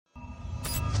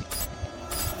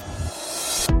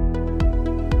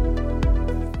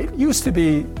used to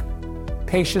be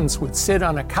patients would sit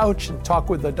on a couch and talk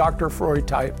with the Dr. Freud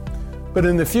type, but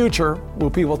in the future, will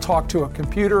people talk to a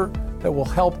computer that will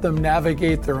help them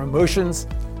navigate their emotions?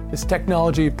 Is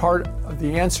technology part of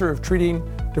the answer of treating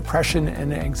depression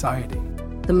and anxiety?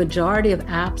 The majority of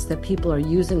apps that people are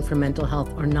using for mental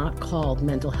health are not called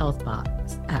mental health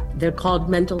bots. They're called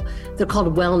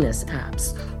wellness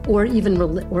apps, or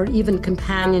even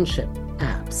companionship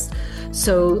apps.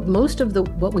 So most of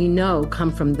what we know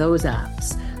come from those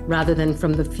apps, rather than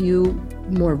from the few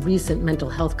more recent mental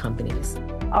health companies.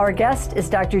 Our guest is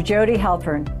Dr. Jodi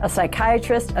Halpern, a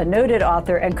psychiatrist, a noted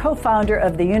author, and co-founder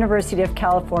of the University of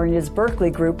California's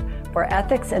Berkeley Group for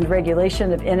Ethics and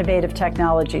Regulation of Innovative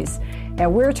Technologies.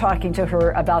 And we're talking to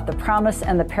her about the promise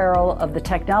and the peril of the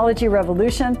technology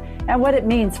revolution and what it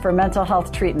means for mental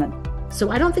health treatment. So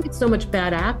I don't think it's so much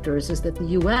bad actors as that the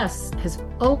US has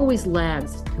always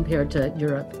lagged compared to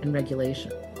Europe in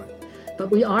regulation.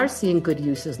 But we are seeing good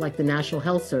uses like the National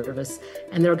Health Service,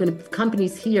 and there are going to be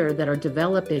companies here that are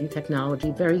developing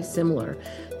technology very similar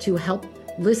to help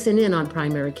listen in on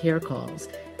primary care calls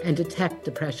and detect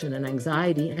depression and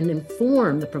anxiety and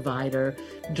inform the provider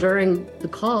during the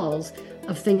calls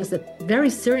of very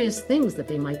serious things that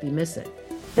they might be missing.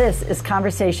 This is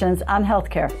Conversations on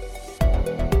Healthcare.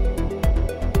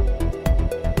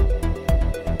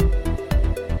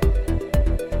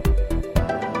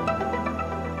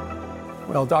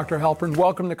 Well, Dr. Halpern,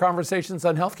 welcome to Conversations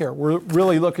on Healthcare. We're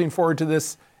really looking forward to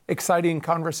this exciting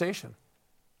conversation.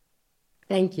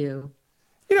 Thank you.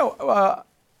 You know,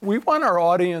 we want our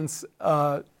audience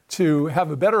to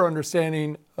have a better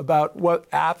understanding about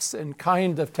what apps and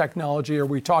kind of technology are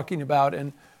we talking about,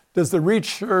 and does the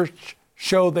research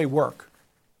show they work?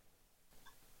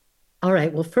 All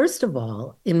right. Well, first of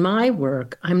all, in my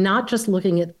work, I'm not just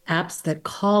looking at apps that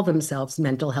call themselves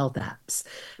mental health apps,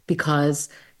 because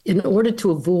in order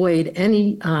to avoid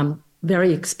any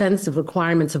very expensive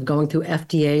requirements of going through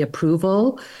FDA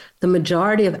approval, the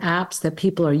majority of apps that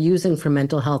people are using for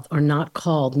mental health are not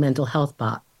called mental health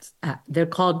bots. They're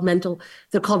called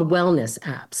wellness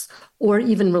apps, or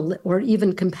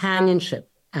even companionship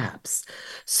apps.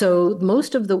 So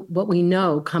most of what we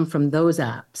know come from those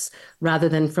apps, rather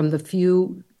than from the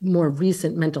few more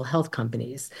recent mental health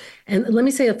companies. And let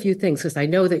me say a few things, because I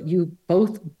know that your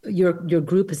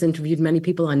group has interviewed many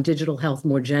people on digital health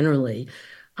more generally.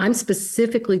 I'm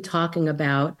specifically talking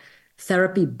about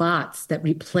therapy bots that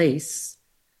replace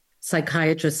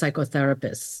psychiatrists,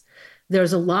 psychotherapists.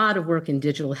 There's a lot of work in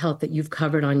digital health that you've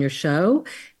covered on your show,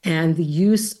 and the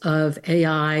use of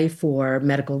AI for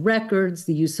medical records,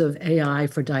 the use of AI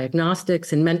for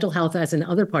diagnostics, and mental health, as in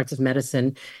other parts of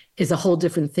medicine, is a whole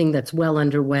different thing that's well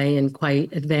underway and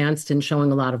quite advanced and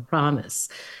showing a lot of promise.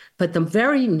 But the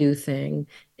very new thing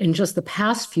in just the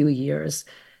past few years,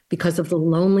 because of the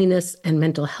loneliness and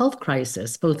mental health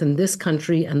crisis, both in this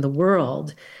country and the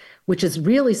world, which is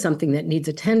really something that needs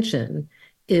attention,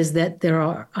 is that there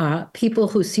are people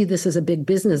who see this as a big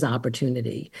business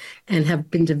opportunity and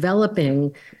have been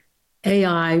developing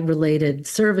AI-related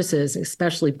services,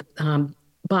 especially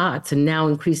bots, and now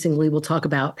increasingly we'll talk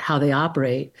about how they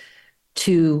operate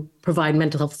to provide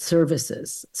mental health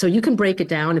services. So you can break it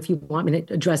down if you want me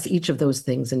to address each of those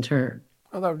things in turn.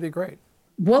 Oh, that would be great.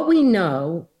 What we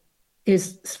know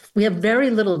is we have very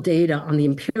little data on the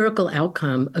empirical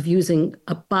outcome of using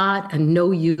a bot and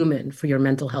no human for your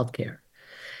mental health care.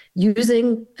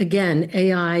 Using, again,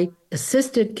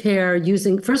 AI-assisted care,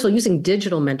 using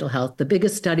digital mental health. The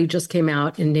biggest study just came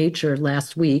out in Nature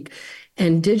last week,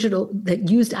 and digital that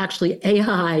used actually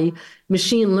AI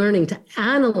machine learning to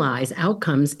analyze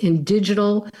outcomes in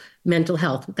digital mental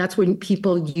health. That's when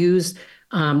people use,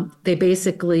 they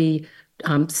basically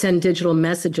send digital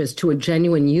messages to a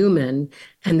genuine human,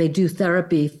 and they do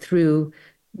therapy through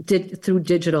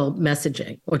digital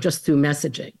messaging or just through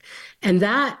messaging. And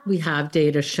that we have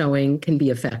data showing can be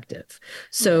effective.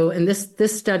 So, and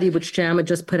this study, which JAMA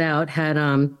just put out, had,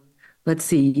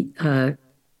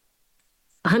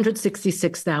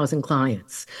 166,000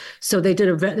 clients. So they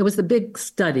did it was the big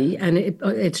study, and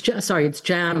it's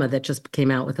JAMA that just came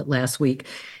out with it last week.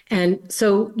 And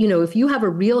so, if you have a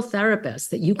real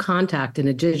therapist that you contact in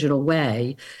a digital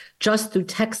way, just through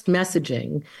text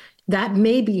messaging, that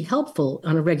may be helpful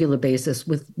on a regular basis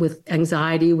with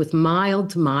anxiety, with mild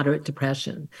to moderate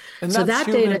depression. And so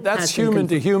that's human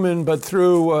to human, but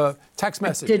through text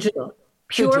messaging. Digital.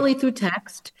 Purely through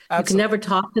text. Absolutely. You can never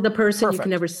talk to the person. Perfect. You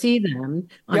can never see them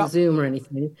on Zoom or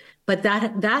anything. But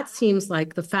that seems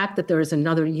like the fact that there is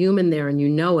another human there and you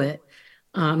know it,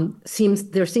 seems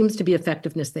to be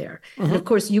effectiveness there. Mm-hmm. And of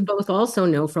course, you both also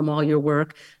know from all your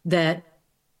work that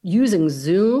using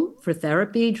Zoom for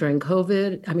therapy during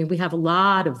COVID. I mean, we have a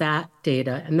lot of that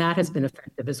data, and that has been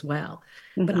effective as well.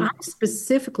 But I'm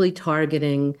specifically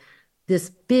targeting this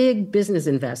big business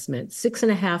investment,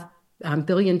 $6.5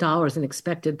 billion in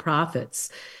expected profits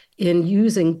in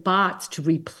using bots to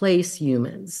replace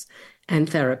humans and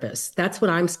therapists. That's what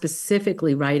I'm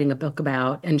specifically writing a book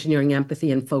about, engineering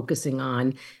empathy and focusing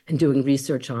on and doing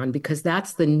research on, because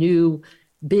that's the new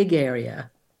big area.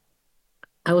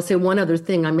 I will say one other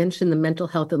thing. I mentioned the mental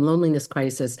health and loneliness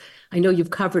crisis. I know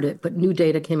you've covered it, but new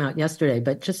data came out yesterday.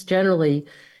 But just generally,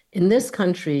 in this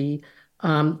country,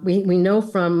 we know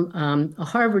from a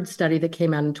Harvard study that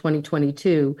came out in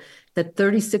 2022 that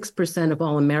 36% of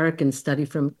all Americans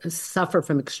suffer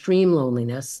from extreme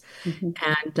loneliness,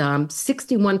 and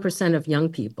 61% of young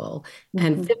people,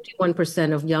 and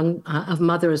 51% of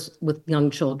mothers with young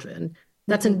children.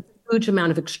 That's a huge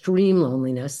amount of extreme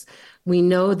loneliness. We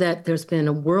know that there's been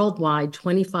a worldwide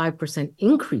 25%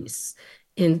 increase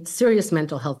in serious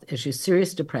mental health issues,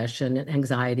 serious depression and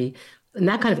anxiety. And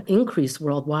that kind of increase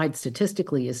worldwide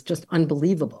statistically is just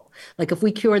unbelievable. Like if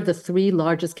we cured the 3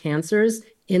 largest cancers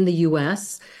in the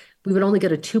US, we would only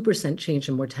get a 2% change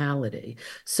in mortality.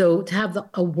 So to have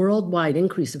a worldwide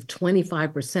increase of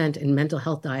 25% in mental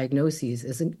health diagnoses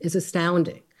is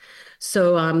astounding.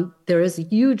 So there is a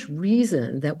huge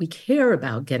reason that we care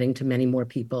about getting to many more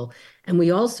people. And we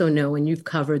also know, and you've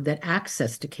covered, that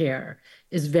access to care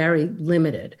is very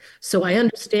limited. So I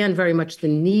understand very much the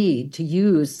need to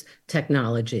use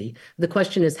technology. The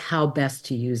question is how best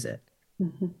to use it.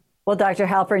 Well, Dr.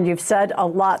 Halpern, you've said a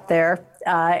lot there,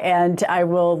 and I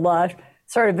will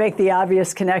sort of make the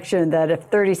obvious connection that if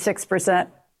 36%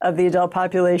 of the adult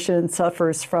population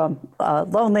suffers from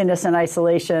loneliness and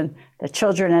isolation, the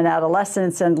children and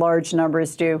adolescents in large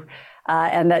numbers do,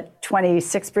 and that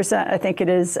 26%, I think it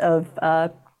is, of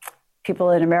people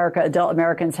in America, adult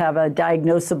Americans, have a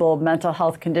diagnosable mental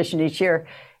health condition each year.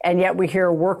 And yet we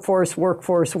hear workforce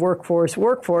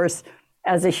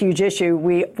as a huge issue.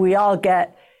 We all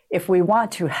get, if we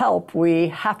want to help, we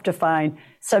have to find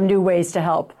some new ways to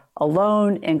help,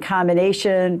 alone, in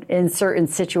combination, in certain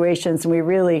situations. And we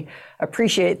really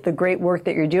appreciate the great work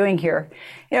that you're doing here.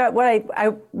 You know, what I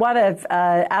want to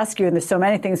ask you, and there's so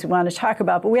many things we want to talk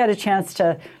about, but we had a chance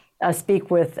to speak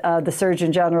with the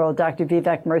Surgeon General, Dr.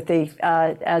 Vivek Murthy,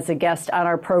 as a guest on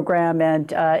our program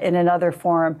and in another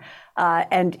forum.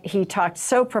 And he talked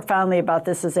so profoundly about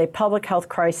this as a public health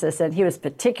crisis, and he was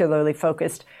particularly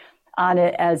focused on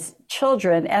it as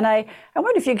children. And I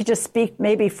wonder if you could just speak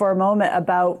maybe for a moment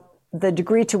about the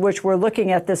degree to which we're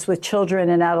looking at this with children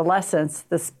and adolescents,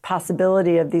 this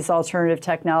possibility of these alternative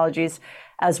technologies,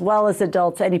 as well as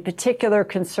adults. Any particular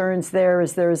concerns there?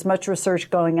 Is there as much research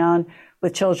going on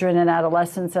with children and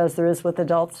adolescents as there is with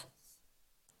adults?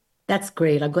 That's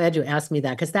great. I'm glad you asked me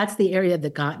that, because that's the area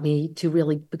that got me to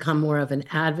really become more of an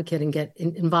advocate and get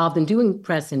involved in doing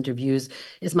press interviews,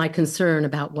 is my concern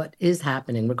about what is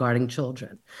happening regarding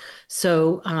children.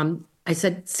 So I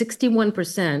said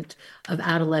 61% of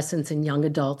adolescents and young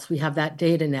adults, we have that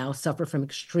data now, suffer from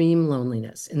extreme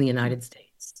loneliness in the United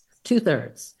States,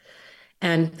 2/3.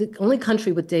 And the only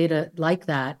country with data like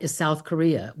that is South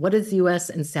Korea. What does the US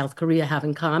and South Korea have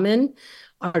in common?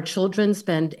 Our children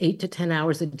spend 8 to 10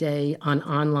 hours a day on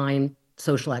online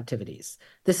social activities.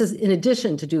 This is in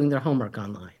addition to doing their homework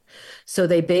online. So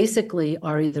they basically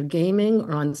are either gaming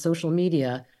or on social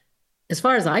media, as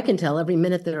far as I can tell, every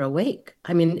minute they're awake.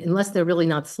 I mean, unless they're really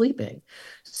not sleeping.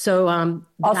 So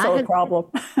also a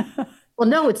problem. Well,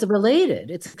 no, it's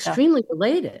related. It's extremely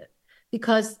related,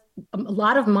 because a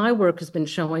lot of my work has been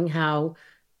showing how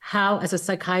as a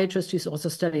psychiatrist who's also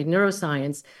studied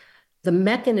neuroscience, the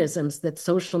mechanisms that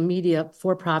social media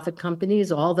for-profit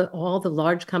companies, all the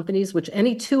large companies, which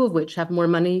any 2 of which have more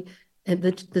money, and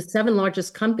the 7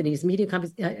 largest companies, media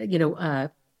companies,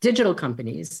 digital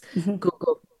companies,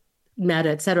 Google, Meta,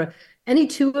 et cetera, any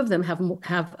 2 of them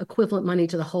have equivalent money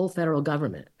to the whole federal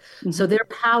government. So their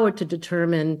power to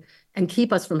determine and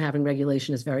keep us from having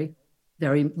regulation is very,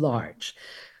 very large.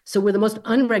 So we're the most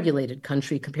unregulated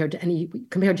country compared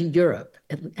to Europe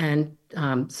and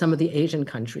some of the Asian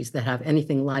countries that have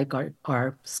anything like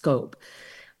our scope.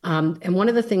 And one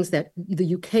of the things that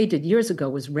the UK did years ago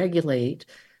was regulate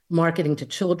marketing to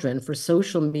children for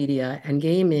social media and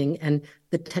gaming and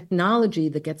the technology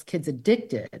that gets kids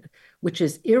addicted, which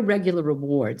is irregular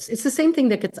rewards. It's the same thing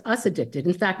that gets us addicted.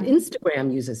 In fact,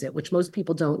 Instagram uses it, which most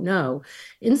people don't know.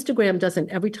 Instagram doesn't,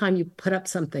 every time you put up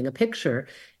something, a picture,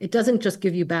 it doesn't just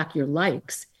give you back your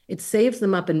likes. It saves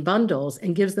them up in bundles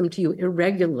and gives them to you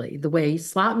irregularly, the way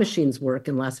slot machines work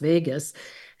in Las Vegas.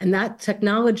 And that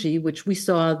technology, which we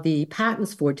saw the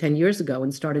patents for 10 years ago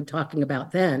and started talking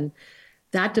about then,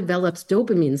 that develops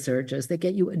dopamine surges that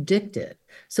get you addicted.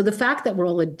 So the fact that we're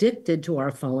all addicted to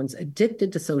our phones,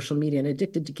 addicted to social media, and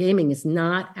addicted to gaming is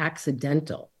not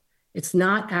accidental. It's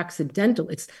not accidental.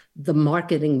 It's the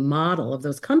marketing model of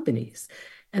those companies.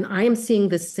 And I am seeing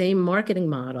the same marketing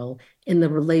model in the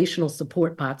relational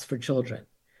support bots for children.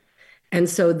 And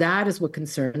so that is what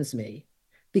concerns me,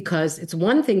 because it's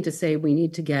one thing to say we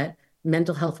need to get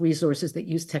mental health resources that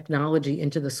use technology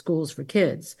into the schools for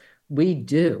kids. We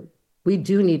do. We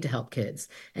do need to help kids,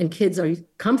 and kids are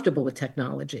comfortable with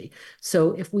technology.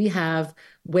 So if we have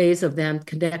ways of them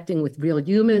connecting with real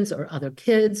humans or other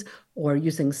kids, or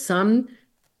using some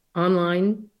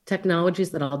online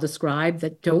technologies that I'll describe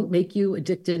that don't make you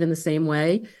addicted in the same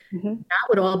way, that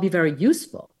would all be very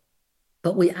useful.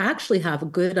 But we actually have a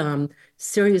good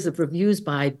series of reviews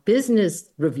by business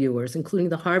reviewers, including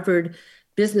the Harvard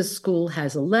Business School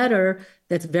has a letter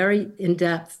that's very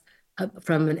in-depth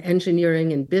from an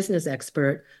engineering and business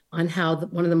expert on how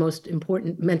one of the most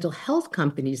important mental health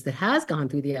companies that has gone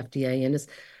through the FDA and is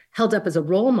held up as a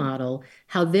role model,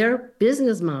 how their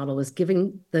business model is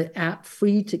giving the app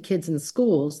free to kids in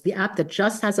schools, the app that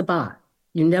just has a bot.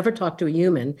 You never talk to a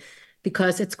human,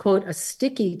 because it's, quote, a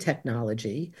sticky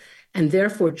technology, and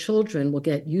therefore children will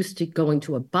get used to going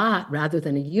to a bot rather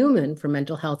than a human for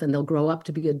mental health, and they'll grow up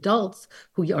to be adults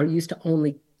who are used to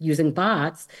only using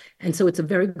bots. And so it's a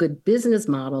very good business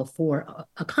model for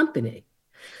a company.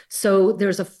 So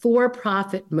there's a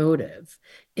for-profit motive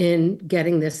in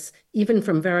getting this, even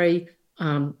from very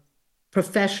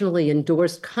professionally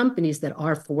endorsed companies that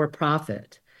are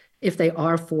for-profit, if they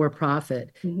are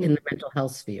for-profit in the mental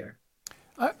health sphere.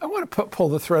 I want to pull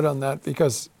the thread on that,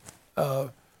 because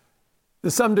to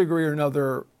some degree or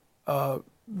another,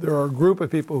 there are a group of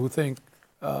people who think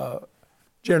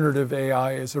generative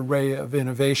AI is a ray of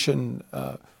innovation,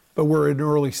 but we're at an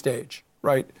early stage,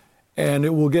 right? And it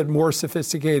will get more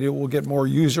sophisticated, it will get more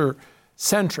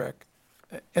user-centric.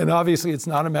 And obviously it's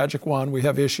not a magic wand. We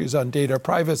have issues on data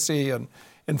privacy and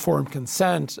informed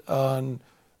consent, on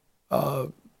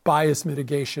bias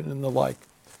mitigation and the like.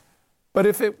 But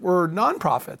if it were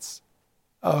nonprofits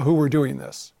who were doing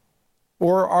this,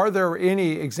 or are there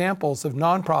any examples of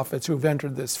nonprofits who've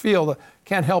entered this field? I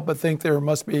can't help but think there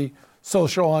must be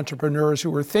social entrepreneurs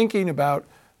who are thinking about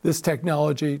this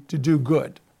technology to do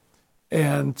good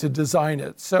and to design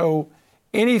it. So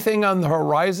anything on the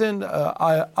horizon?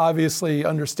 I obviously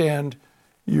understand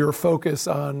your focus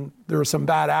on there are some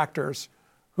bad actors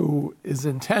whose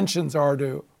intentions are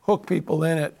to hook people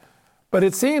in it. But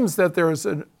it seems that there's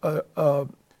a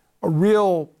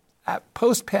real,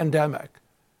 post-pandemic,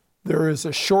 there is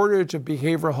a shortage of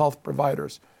behavioral health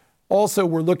providers. Also,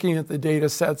 we're looking at the data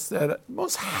sets that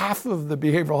most half of the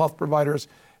behavioral health providers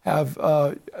have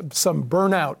some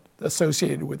burnout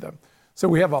associated with them. So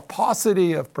we have a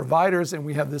paucity of providers, and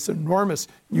we have this enormous,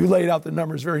 you laid out the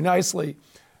numbers very nicely,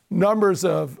 numbers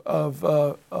of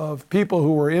people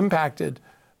who were impacted,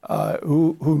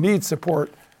 who need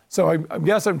support. So I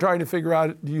guess I'm trying to figure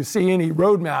out, do you see any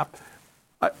roadmap?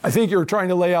 I think you're trying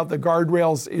to lay out the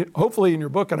guardrails, hopefully in your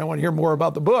book, and I want to hear more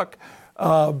about the book,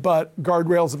 but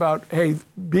guardrails about, hey,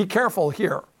 be careful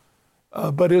here.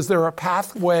 But is there a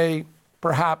pathway,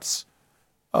 perhaps,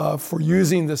 for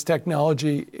using this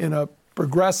technology in a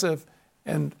progressive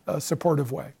and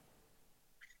supportive way?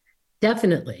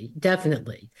 Definitely,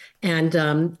 definitely.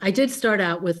 And I did start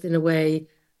out with, in a way,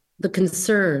 the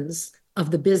concerns of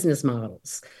the business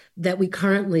models that we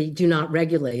currently do not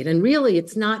regulate. And really,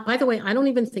 it's not, by the way, I don't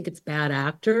even think it's bad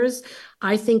actors.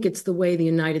 I think it's the way the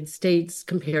United States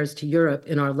compares to Europe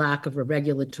in our lack of a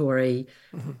regulatory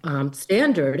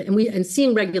standard. And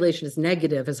seeing regulation as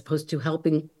negative as opposed to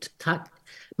helping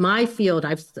my field.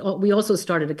 We also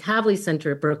started a Kavli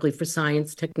Center at Berkeley for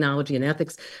Science, Technology, and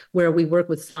Ethics, where we work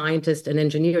with scientists and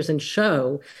engineers and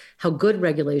show how good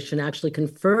regulation actually can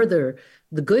further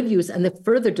the good use and the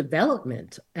further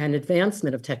development and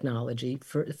advancement of technology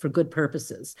for good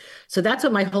purposes. So that's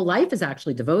what my whole life is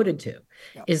actually devoted to,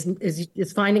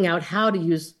 is finding out how to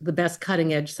use the best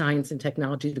cutting edge science and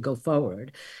technology to go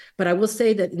forward. But I will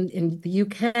say that in the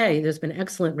UK, there's been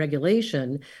excellent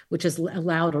regulation, which has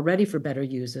allowed already for better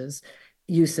uses.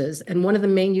 And one of the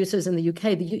main uses in the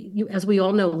UK, as we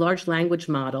all know, large language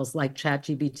models like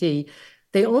ChatGPT,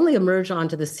 they only emerged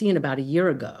onto the scene about a year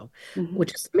ago,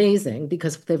 which is amazing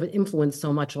because they've influenced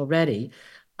so much already.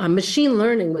 Machine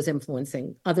learning was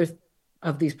influencing other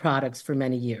of these products for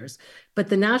many years. But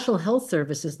the National Health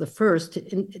Service is the first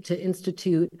to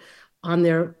institute on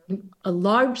a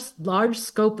large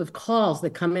scope of calls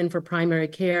that come in for primary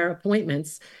care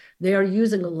appointments, they are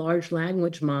using a large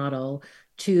language model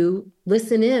to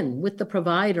listen in with the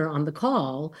provider on the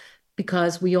call,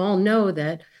 because we all know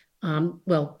that,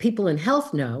 people in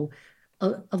health know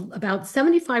about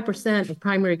 75% of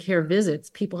primary care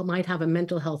visits, people might have a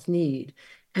mental health need,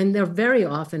 and they're very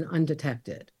often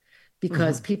undetected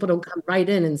because people don't come right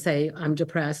in and say, I'm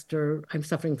depressed or I'm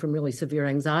suffering from really severe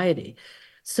anxiety.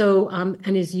 So,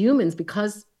 and as humans,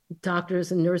 because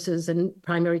doctors and nurses and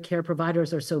primary care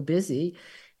providers are so busy,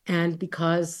 and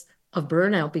because of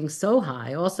burnout being so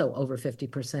high, also over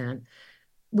 50%,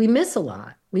 we miss a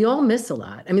lot. We all miss a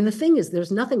lot. I mean, the thing is,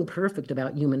 there's nothing perfect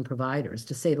about human providers,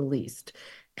 to say the least.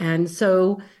 And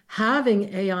so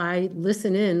having AI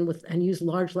listen in with and use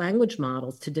large language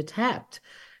models to detect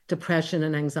depression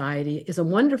and anxiety is a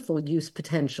wonderful use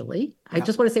potentially. I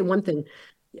just want to say one thing.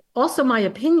 Also, my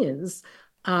opinions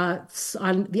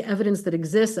on the evidence that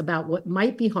exists about what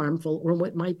might be harmful or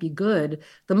what might be good.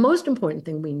 The most important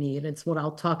thing we need, and it's what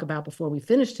I'll talk about before we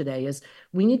finish today, is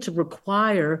we need to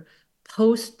require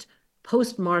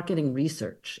post-marketing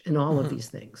research in all of these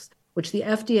things, which the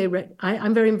FDA,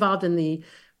 I'm very involved in the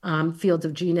fields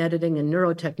of gene editing and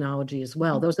neurotechnology as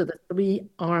well. Those are the three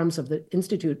arms of the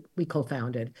institute we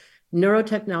co-founded: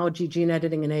 neurotechnology, gene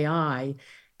editing, and AI,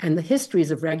 and the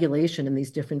histories of regulation in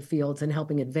these different fields and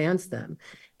helping advance them.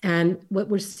 And what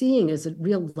we're seeing is a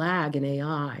real lag in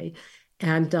AI.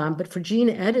 And but for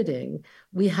gene editing,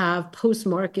 we have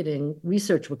post-marketing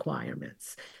research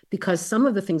requirements, because some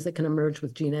of the things that can emerge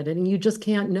with gene editing, you just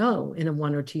can't know in a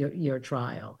 1 or 2 year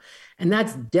trial. And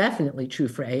that's definitely true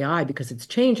for AI because it's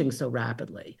changing so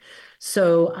rapidly.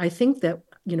 So I think that,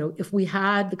 if we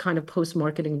had the kind of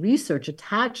post-marketing research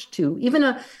attached to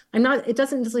it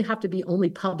doesn't necessarily have to be only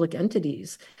public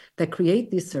entities that create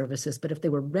these services, but if they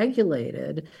were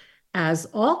regulated, as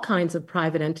all kinds of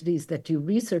private entities that do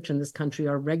research in this country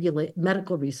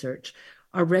medical research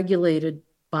are regulated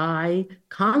by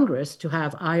Congress to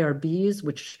have IRBs,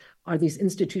 which are these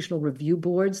institutional review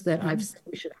boards that I've said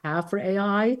we should have for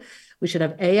AI. We should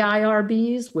have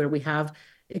AIRBs where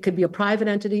it could be a private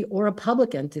entity or a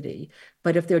public entity.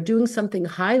 But if they're doing something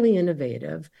highly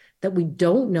innovative that we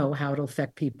don't know how it'll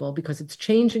affect people because it's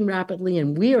changing rapidly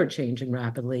and we are changing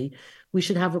rapidly, we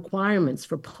should have requirements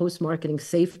for post-marketing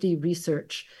safety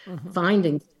research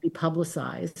findings to be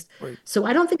publicized. Right. So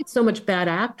I don't think it's so much bad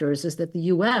actors as that the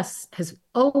US has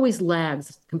always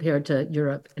lagged compared to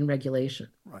Europe in regulation.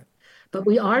 Right. But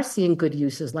we are seeing good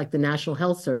uses like the National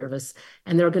Health Service,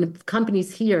 and there are going to be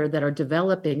companies here that are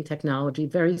developing technology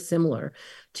very similar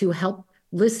to help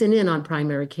listen in on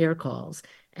primary care calls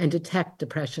and detect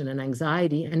depression and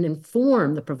anxiety and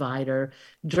inform the provider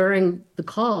during the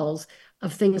calls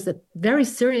of very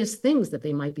serious things that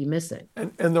they might be missing.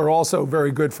 And they're also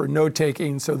very good for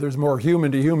note-taking, so there's more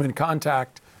human-to-human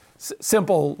contact.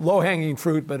 Simple, low-hanging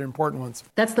fruit, but important ones.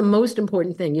 That's the most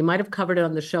important thing. You might have covered it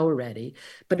on the show already,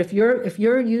 but if your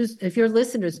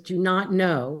listeners do not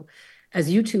know,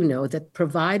 as you two know, that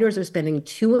providers are spending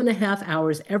 2.5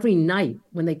 hours every night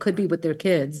when they could be with their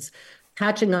kids,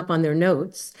 catching up on their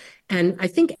notes. And I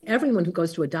think everyone who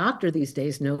goes to a doctor these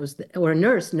days knows, or a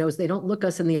nurse knows, they don't look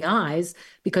us in the eyes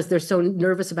because they're so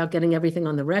nervous about getting everything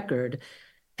on the record.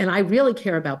 And I really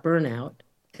care about burnout,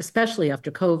 especially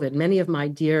after COVID. Many of my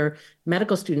dear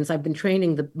medical students, I've been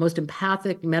training the most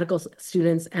empathic medical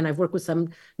students, and I've worked with some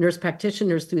nurse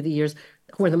practitioners through the years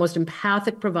who are the most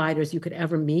empathic providers you could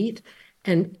ever meet,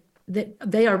 and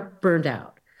they are burned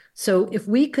out. So if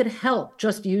we could help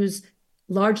just use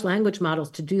large language models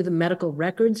to do the medical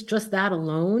records, just that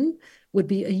alone would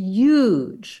be a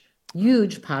huge,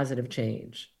 huge positive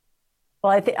change.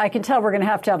 Well, I can tell we're going to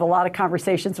have a lot of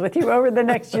conversations with you over the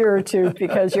next year or two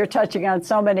because you're touching on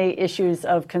so many issues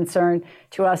of concern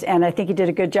to us. And I think you did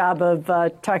a good job of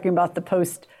talking about the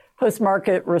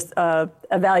post-market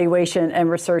evaluation and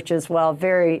research as well.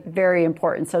 Very, very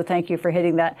important. So thank you for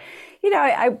hitting that.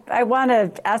 I want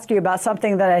to ask you about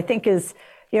something that I think is,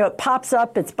 it pops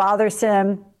up, it's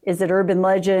bothersome. Is it urban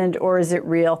legend or is it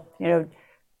real?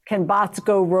 Can bots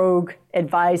go rogue,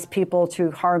 advise people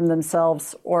to harm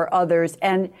themselves or others?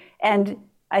 And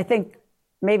I think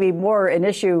maybe more an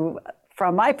issue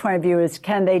from my point of view is,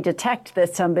 can they detect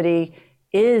that somebody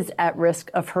is at risk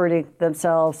of hurting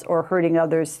themselves or hurting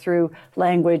others through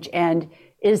language? And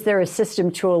is there a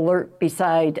system to alert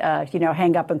beside,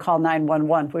 hang up and call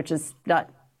 911, which is not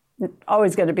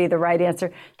always going to be the right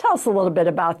answer? Tell us a little bit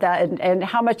about that and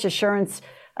how much assurance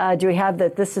do we have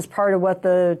that this is part of what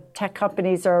the tech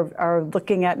companies are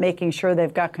looking at, making sure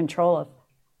they've got control of?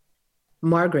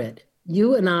 Margaret,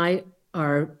 you and I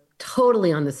are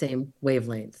totally on the same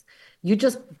wavelength. You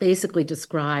just basically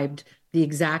described the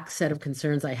exact set of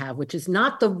concerns I have, which is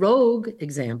not the rogue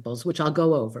examples, which I'll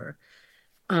go over.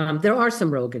 There are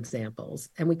some rogue examples,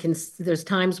 and there's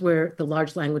times where the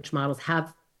large language models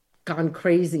have gone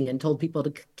crazy and told people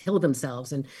to kill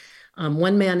themselves. And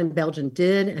one man in Belgium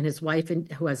did, and his wife,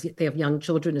 they have young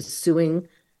children, is suing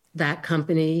that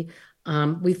company.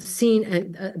 We've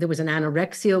seen there was an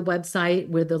anorexia website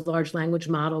where the large language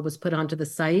model was put onto the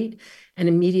site and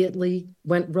immediately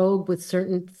went rogue with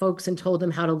certain folks and told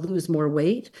them how to lose more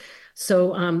weight.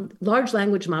 So large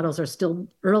language models are still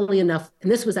early enough,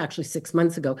 and this was actually 6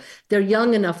 months ago. They're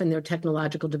young enough in their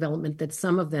technological development that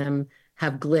some of them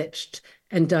have glitched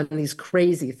and done these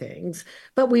crazy things.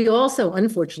 But we also,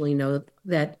 unfortunately, know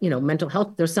that, mental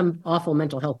health, there's some awful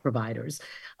mental health providers,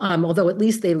 although at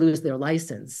least they lose their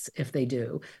license if they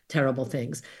do terrible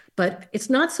things. But it's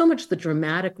not so much the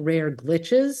dramatic, rare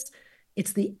glitches,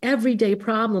 it's the everyday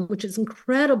problem, which is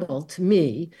incredible to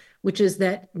me, which is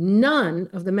that none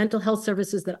of the mental health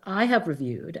services that I have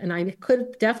reviewed, and I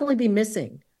could definitely be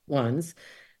missing ones,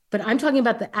 but I'm talking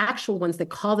about the actual ones that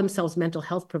call themselves mental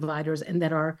health providers and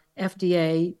that are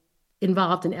FDA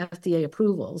involved in FDA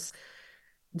approvals.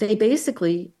 They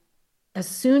basically, as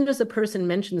soon as a person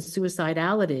mentions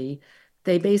suicidality,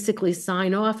 they basically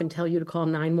sign off and tell you to call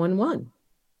 911.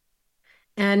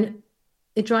 And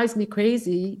it drives me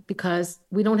crazy because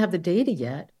we don't have the data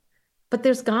yet, but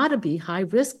there's got to be high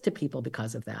risk to people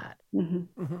because of that.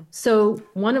 Mm-hmm. Mm-hmm. So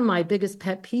one of my biggest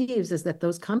pet peeves is that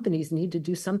those companies need to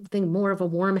do something more of a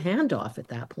warm handoff at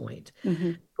that point.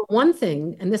 Mm-hmm. For one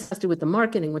thing, and this has to do with the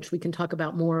marketing, which we can talk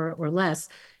about more or less,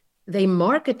 they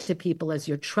market to people as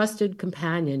your trusted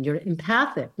companion, you're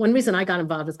empathic. One reason I got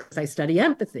involved is because I study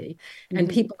empathy. Mm-hmm. And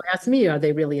people ask me, are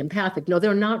they really empathic? No,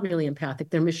 they're not really empathic.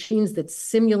 They're machines that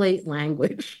simulate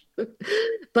language.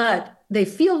 But they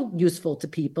feel useful to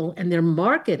people, and they're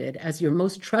marketed as your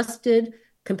most trusted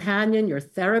companion, your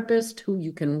therapist, who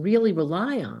you can really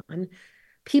rely on.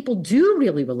 People do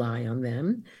really rely on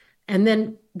them. And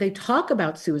then they talk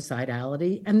about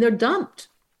suicidality, and they're dumped.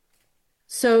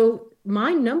 So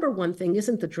my number one thing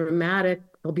isn't the dramatic,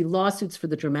 there'll be lawsuits for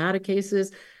the dramatic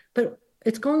cases, but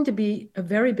it's going to be a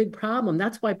very big problem.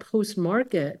 That's why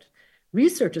post-market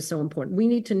research is so important. We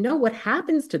need to know what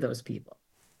happens to those people.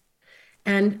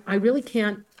 And I really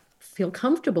can't feel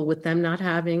comfortable with them not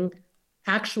having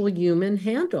actual human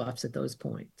handoffs at those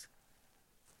points.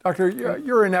 Doctor,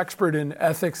 you're an expert in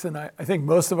ethics, and I think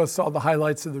most of us saw the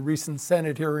highlights of the recent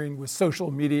Senate hearing with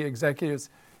social media executives.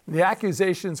 And the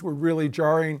accusations were really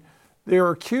jarring. They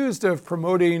are accused of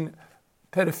promoting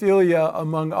pedophilia,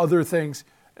 among other things.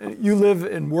 You live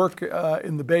and work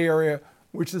in the Bay Area,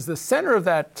 which is the center of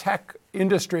that tech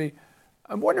industry.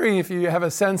 I'm wondering if you have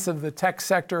a sense of the tech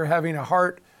sector having a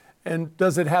heart, and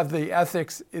does it have the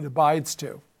ethics it abides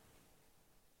to?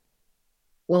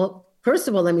 Well, first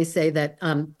of all, let me say that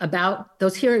about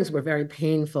those hearings were very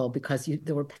painful because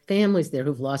there were families there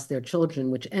who've lost their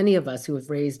children, which any of us who have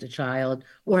raised a child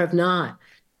or have not,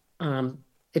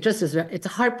 it just is, it's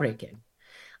heartbreaking.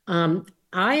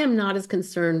 I am not as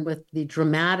concerned with the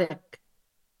dramatic,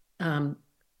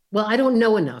 well, I don't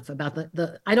know enough about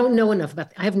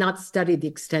I have not studied the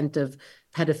extent of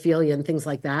pedophilia and things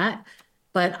like that.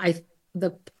 But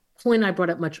the point I brought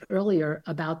up much earlier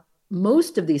about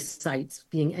most of these sites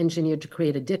being engineered to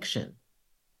create addiction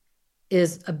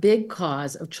is a big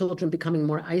cause of children becoming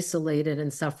more isolated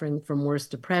and suffering from worse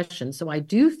depression. So I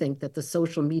do think that the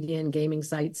social media and gaming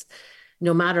sites,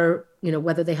 no matter,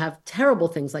 whether they have terrible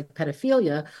things like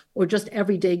pedophilia or just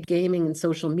everyday gaming and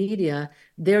social media,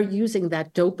 they're using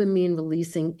that dopamine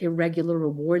releasing irregular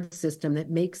reward system that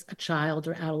makes a child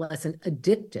or adolescent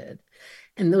addicted.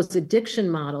 And those addiction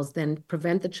models then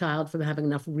prevent the child from having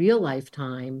enough real life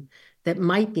time that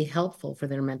might be helpful for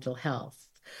their mental health.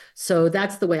 So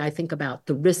that's the way I think about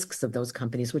the risks of those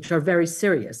companies, which are very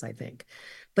serious, I think.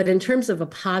 But in terms of a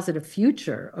positive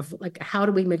future of how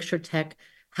do we make sure tech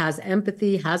has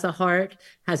empathy, has a heart,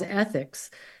 has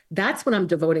ethics, that's what I'm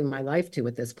devoting my life to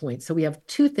at this point. So we have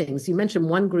two things. You mentioned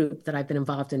one group that I've been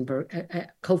involved in,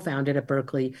 co-founded at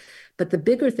Berkeley. But the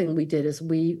bigger thing we did is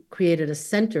we created a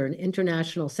center, an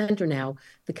international center now,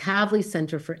 the Kavli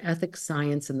Center for Ethics,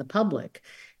 Science, and the Public.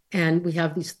 And we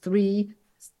have these three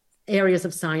areas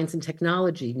of science and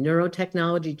technology: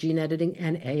 neurotechnology, gene editing,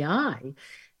 and AI.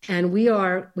 And we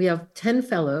have 10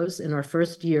 fellows in our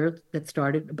first year that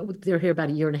started, but they're here about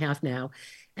a year and a half now.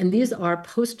 And these are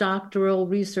postdoctoral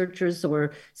researchers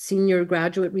or senior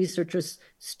graduate researchers,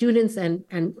 students and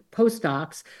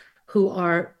postdocs who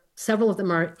are several of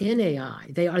them are in AI.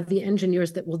 They are the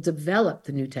engineers that will develop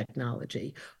the new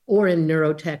technology, or in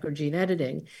neurotech or gene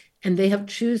editing. And they have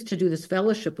choose to do this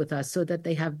fellowship with us so that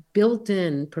they have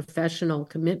built-in professional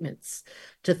commitments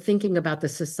to thinking about the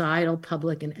societal,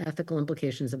 public, and ethical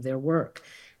implications of their work.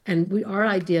 And our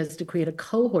idea is to create a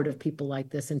cohort of people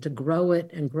like this and to grow it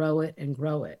and grow it and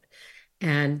grow it.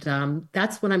 And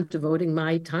that's what I'm devoting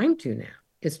my time to now,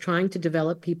 is trying to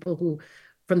develop people who,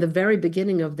 from the very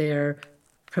beginning of their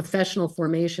professional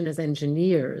formation as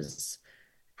engineers,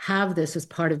 have this as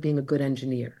part of being a good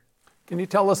engineer. Can you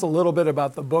tell us a little bit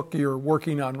about the book you're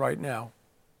working on right now?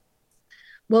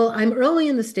 Well, I'm early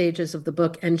in the stages of the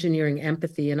book, Engineering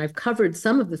Empathy, and I've covered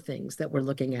some of the things that we're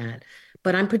looking at,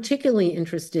 but I'm particularly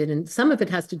interested in, some of it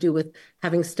has to do with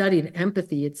having studied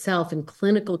empathy itself in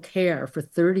clinical care for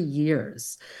 30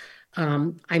 years.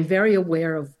 I'm very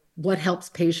aware of what helps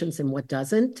patients and what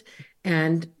doesn't.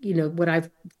 And, what I've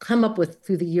come up with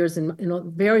through the years in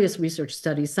various research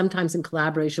studies, sometimes in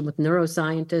collaboration with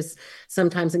neuroscientists,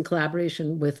 sometimes in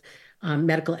collaboration with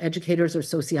medical educators or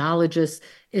sociologists,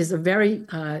 is a very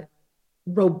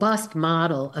robust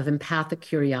model of empathic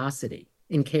curiosity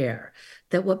in care.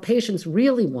 That what patients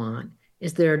really want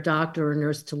is their doctor or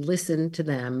nurse to listen to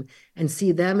them and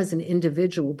see them as an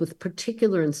individual with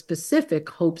particular and specific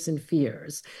hopes and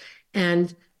fears.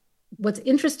 And what's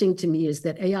interesting to me is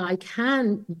that AI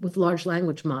can, with large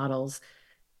language models,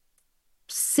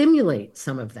 simulate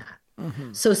some of that.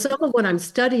 Mm-hmm. So some of what I'm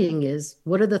studying is,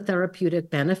 what are the therapeutic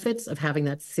benefits of having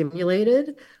that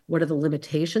simulated? What are the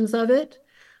limitations of it?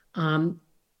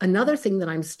 Another thing that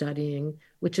I'm studying,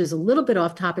 which is a little bit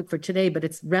off topic for today, but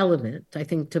it's relevant, I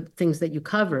think, to things that you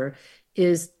cover,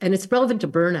 is, and it's relevant to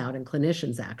burnout in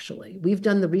clinicians, actually. We've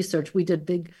done the research. We did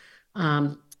big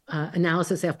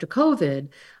analysis after COVID.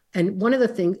 And one of the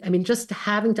things, just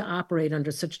having to operate under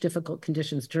such difficult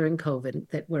conditions during COVID,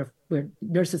 that where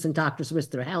nurses and doctors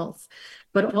risk their health,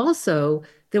 but also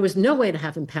there was no way to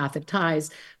have empathic ties.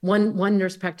 One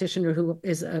nurse practitioner who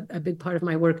is a big part of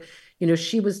my work,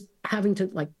 she was having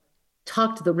to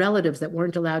talk to the relatives that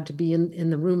weren't allowed to be in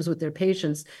the rooms with their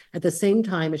patients at the same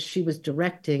time as she was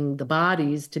directing the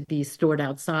bodies to be stored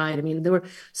outside. There were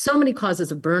so many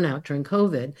causes of burnout during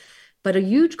COVID. But a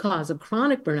huge cause of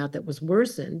chronic burnout that was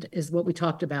worsened is what we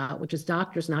talked about, which is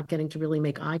doctors not getting to really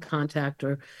make eye contact,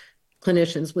 or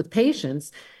clinicians with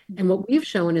patients. And what we've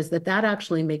shown is that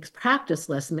actually makes practice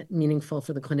less meaningful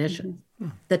for the clinician,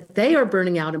 that they are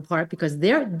burning out in part because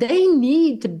they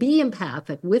need to be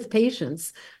empathic with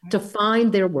patients to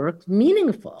find their work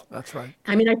meaningful. That's right.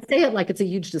 I say it like it's a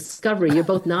huge discovery. You're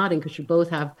both nodding because you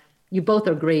both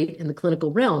are great in the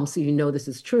clinical realm, so this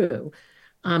is true.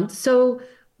 So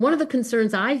one of the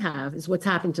concerns I have is what's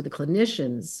happened to the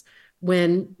clinicians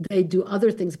when they do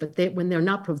other things, but when they're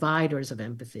not providers of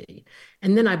empathy.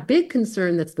 And then a big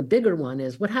concern, that's the bigger one,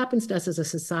 is what happens to us as a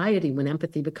society when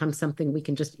empathy becomes something we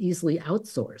can just easily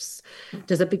outsource?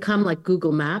 Does it become like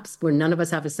Google Maps, where none of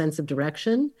us have a sense of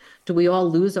direction? Do we all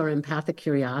lose our empathic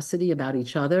curiosity about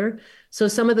each other? So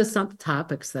some of the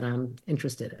topics that I'm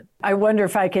interested in. I wonder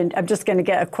if I'm just going to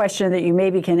get a question that you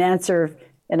maybe can answer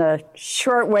in a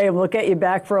short way, and we'll get you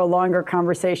back for a longer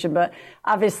conversation. But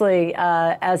obviously,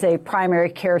 as a primary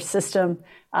care system,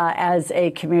 as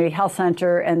a community health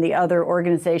center, and the other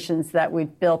organizations that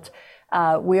we've built,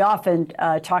 we often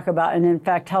talk about, and in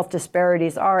fact, health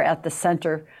disparities are at the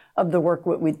center of the work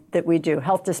that we do.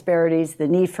 Health disparities, the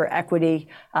need for equity,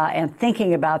 and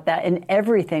thinking about that in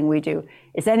everything we do.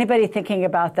 Is anybody thinking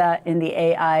about that in the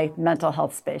AI mental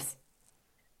health space?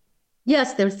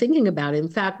 Yes, they're thinking about it. In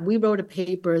fact, we wrote a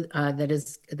paper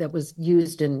that was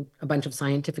used in a bunch of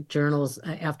scientific journals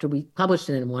after we published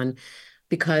it in one,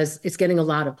 because it's getting a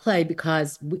lot of play,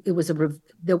 because it was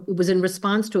in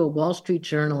response to a Wall Street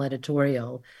Journal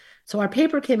editorial. So our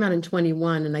paper came out in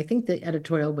 21, and I think the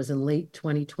editorial was in late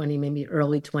 2020, maybe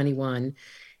early 21.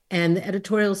 And the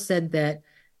editorial said that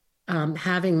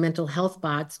having mental health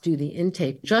bots do the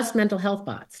intake, just mental health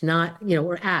bots, not,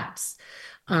 or apps,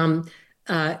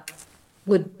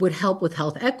 would help with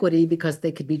health equity, because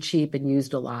they could be cheap and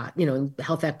used a lot.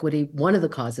 Health equity, one of the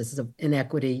causes of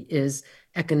inequity is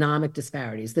economic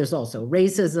disparities. There's also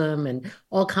racism and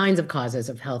all kinds of causes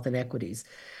of health inequities.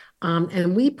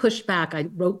 And we pushed back. I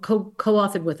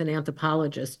co-authored with an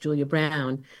anthropologist, Julia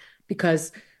Brown,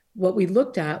 because what we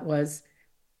looked at was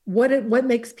what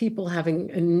makes people having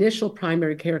initial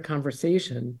primary care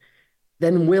conversation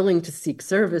then willing to seek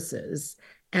services.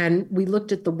 And we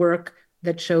looked at the work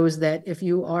that shows that if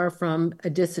you are from a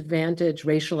disadvantaged,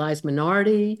 racialized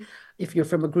minority, if you're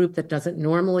from a group that doesn't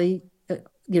normally,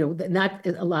 not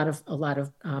a lot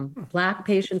of Black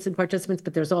patients and participants,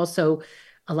 but there's also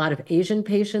A lot of Asian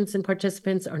patients and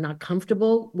participants are not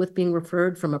comfortable with being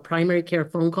referred from a primary care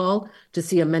phone call to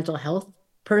see a mental health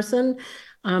person.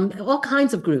 All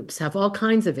kinds of groups have all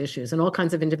kinds of issues, and all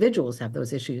kinds of individuals have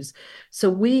those issues. So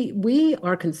we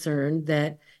are concerned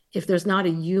that if there's not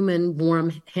a human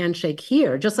warm handshake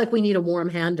here, just like we need a warm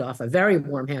handoff, a very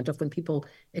warm handoff when people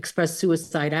express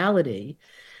suicidality,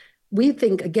 we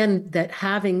think, again, that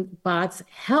having bots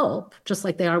help, just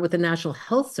like they are with the National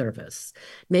Health Service,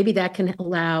 maybe that can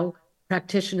allow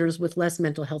practitioners with less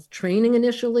mental health training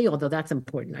initially, although that's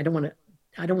important. I don't want to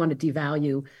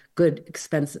devalue good,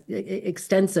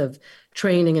 extensive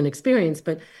training and experience,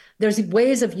 but there's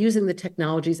ways of using the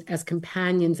technologies as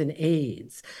companions and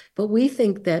aids. But we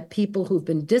think that people who've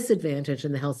been disadvantaged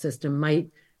in the health system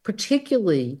might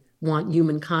particularly want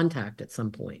human contact at some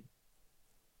point.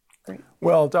 Great.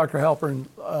 Well, Dr. Halpern,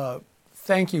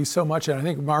 thank you so much. And I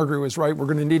think Margaret was right. We're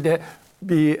going to need to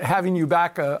be having you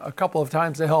back a couple of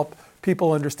times to help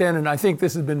people understand. And I think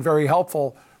this has been very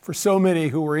helpful for so many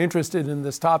who were interested in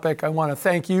this topic. I want to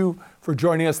thank you for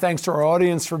joining us. Thanks to our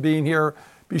audience for being here.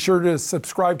 Be sure to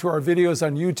subscribe to our videos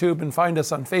on YouTube and find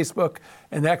us on Facebook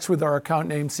and X with our account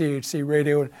name CHC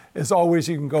Radio. And as always,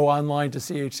 you can go online to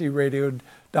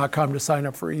chcradio.com to sign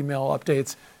up for email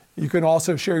updates. You can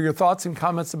also share your thoughts and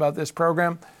comments about this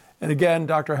program. And again,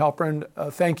 Dr. Halpern,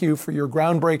 thank you for your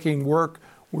groundbreaking work.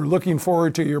 We're looking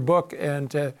forward to your book and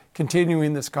to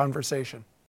continuing this conversation.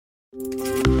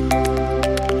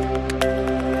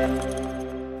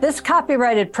 This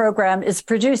copyrighted program is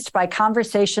produced by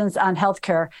Conversations on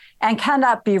Healthcare and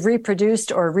cannot be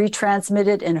reproduced or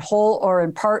retransmitted in whole or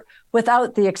in part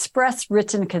without the express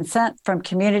written consent from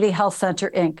Community Health Center,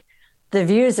 Inc. The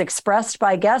views expressed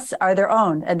by guests are their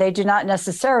own, and they do not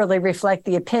necessarily reflect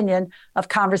the opinion of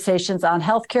Conversations on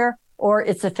Healthcare or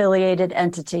its affiliated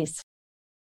entities.